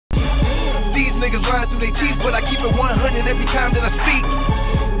niggas lying through their teeth, but I keep it 100 every time that I speak.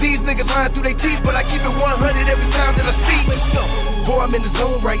 These niggas lying through their teeth, but I keep it 100 every time that I speak. Let's go. Boy, I'm in the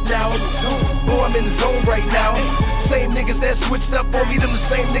zone right now. Boy, I'm in the zone right now. Same niggas that switched up on me, them the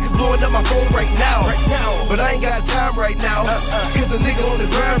same niggas blowing up my phone right now. But I ain't got time right now, cause a nigga on the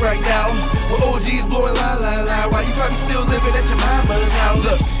grind right now. With OGs blowing la la la, while you probably still living at your mama's house.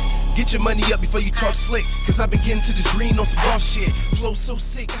 Look, get your money up before you talk slick, cause I've been getting to this green on some boss shit. Flow so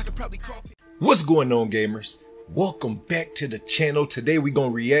sick, I could probably cough it. What's going on, gamers? Welcome back to the channel. Today we gonna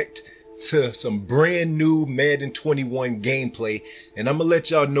react to some brand new Madden 21 gameplay, and I'm gonna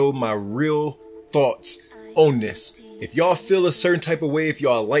let y'all know my real thoughts on this. If y'all feel a certain type of way, if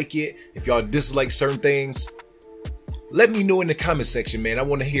y'all like it, if y'all dislike certain things, let me know in the comment section, man. I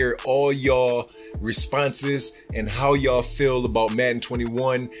want to hear all y'all responses and how y'all feel about Madden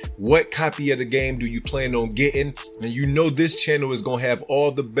 21. What copy of the game do you plan on getting? And you know this channel is gonna have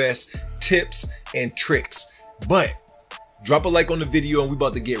all the best tips and tricks. But drop a like on the video and we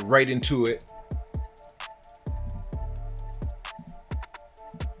about to get right into it.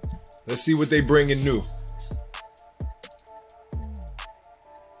 Let's see what they bringing new.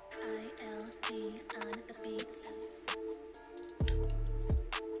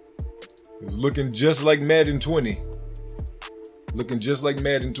 It's looking just like Madden 20. Looking just like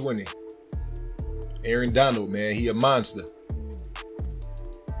Madden 20. Aaron Donald, man, he a monster.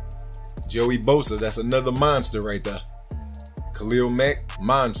 Joey Bosa, that's another monster right there. Khalil Mack,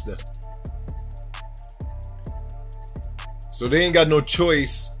 monster. So they ain't got no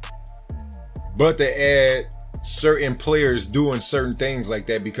choice but to add certain players doing certain things like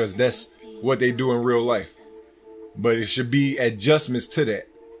that, because that's what they do in real life. But it should be adjustments to that.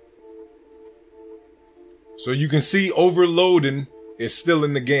 So you can see overloading is still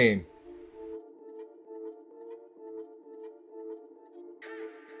in the game.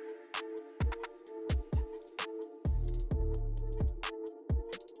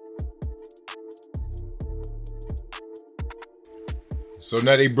 So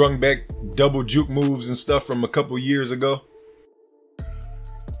now they brung back double juke moves and stuff from a couple years ago.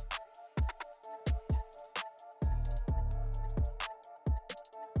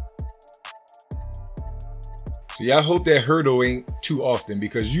 See, I hope that hurdle ain't too often,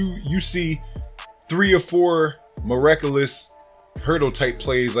 because you see 3 or 4 miraculous hurdle type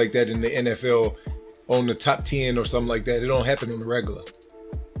plays like that in the NFL on the top 10 or something like that. It don't happen on the regular.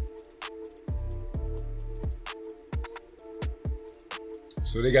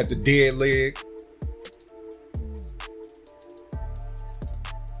 So they got the dead leg.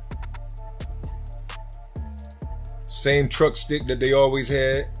 Same truck stick that they always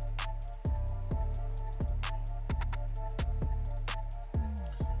had.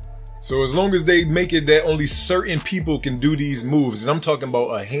 So as long as they make it that only certain people can do these moves, and I'm talking about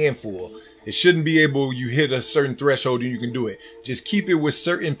a handful, it shouldn't be able, you hit a certain threshold and you can do it. Just keep it with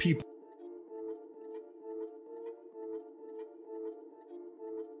certain people.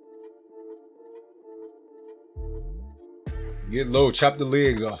 Get low, chop the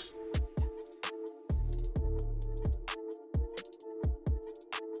legs off.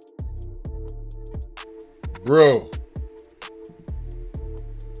 Bro.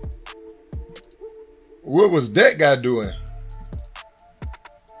 What was that guy doing?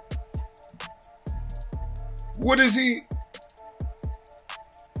 What is he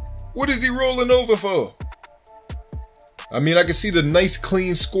rolling over for? I mean, I can see the nice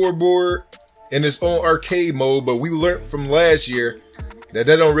clean scoreboard in its own arcade mode, but we learned from last year that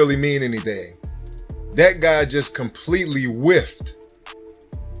don't really mean anything. That guy just completely whiffed.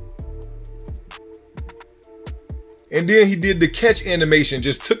 And then he did the catch animation,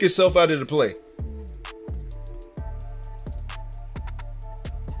 just took himself out of the play.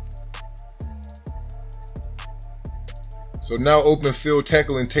 So now open field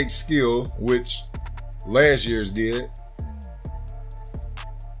tackling takes skill, which last year's did.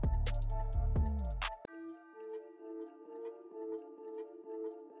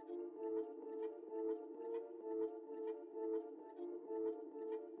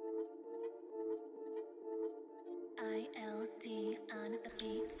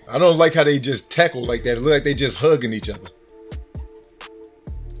 I don't like how they just tackle like that. It look like they just hugging each other.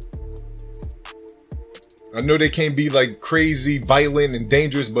 I know they can't be like crazy, violent, and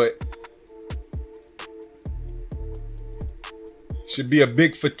dangerous, but should be a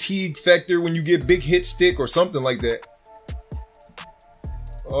big fatigue factor when you get big hit stick or something like that.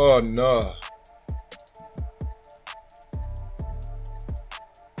 Oh no.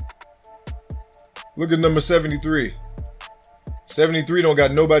 Look at number 73. 73 don't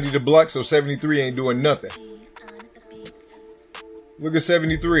got nobody to block, so 73 ain't doing nothing. Look at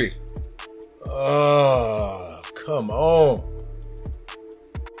 73. Oh, come on.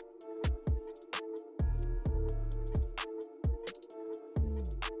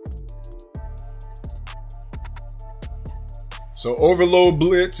 So overload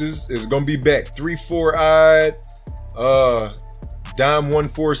blitz is gonna be back. 3-4 odd, dime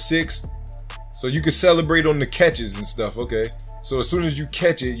 146. So you can celebrate on the catches and stuff. Okay. So as soon as you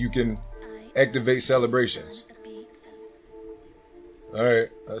catch it, you can activate celebrations. All right,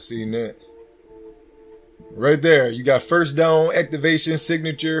 I seen that. Right there, you got first down, activation,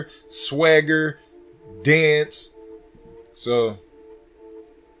 signature, swagger, dance. So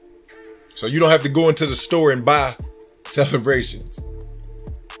you don't have to go into the store and buy celebrations.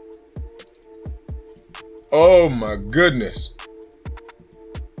 Oh my goodness.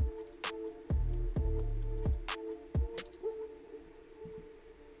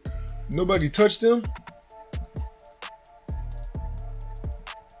 Nobody touched him?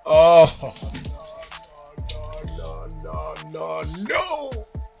 Oh,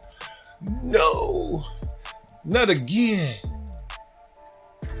 no, not again.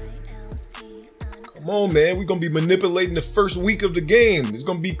 Come on, man. We're going to be manipulating the first week of the game. It's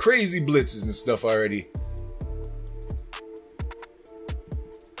going to be crazy blitzes and stuff already.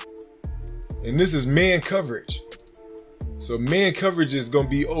 And this is man coverage. So man coverage is going to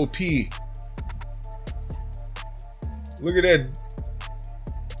be OP. Look at that.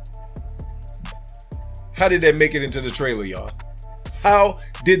 How did that make it into the trailer, y'all? How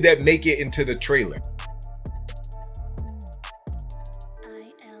did that make it into the trailer?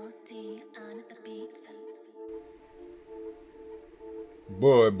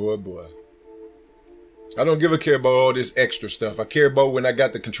 Boy. I don't give a care about all this extra stuff. I care about when I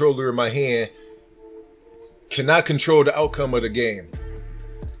got the controller in my hand. Can I control the outcome of the game?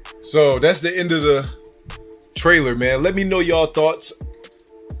 So that's the end of the trailer, man. Let me know y'all thoughts.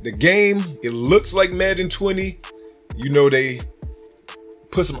 The game, it looks like Madden 20. You know, they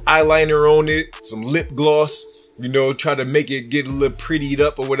put some eyeliner on it, some lip gloss, you know, try to make it get a little prettied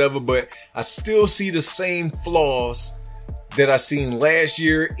up or whatever, but I still see the same flaws that I seen last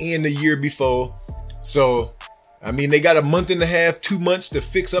year and the year before. So, I mean, they got a month and a half, 2 months to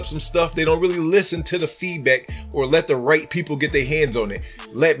fix up some stuff. They don't really listen to the feedback or let the right people get their hands on it.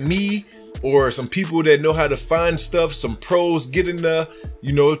 Let me or some people that know how to find stuff, some pros, get in there,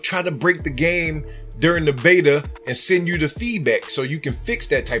 you know, try to break the game during the beta and send you the feedback so you can fix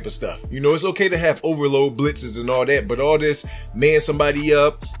that type of stuff. You know, it's okay to have overload blitzes and all that, but all this man somebody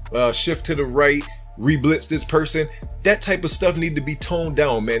up, shift to the right, re-blitz this person, that type of stuff need to be toned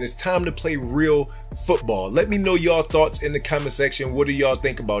down, man. It's time to play real football. Let me know y'all thoughts in the comment section. What do y'all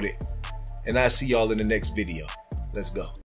think about it? And I'll see y'all in the next video. Let's go.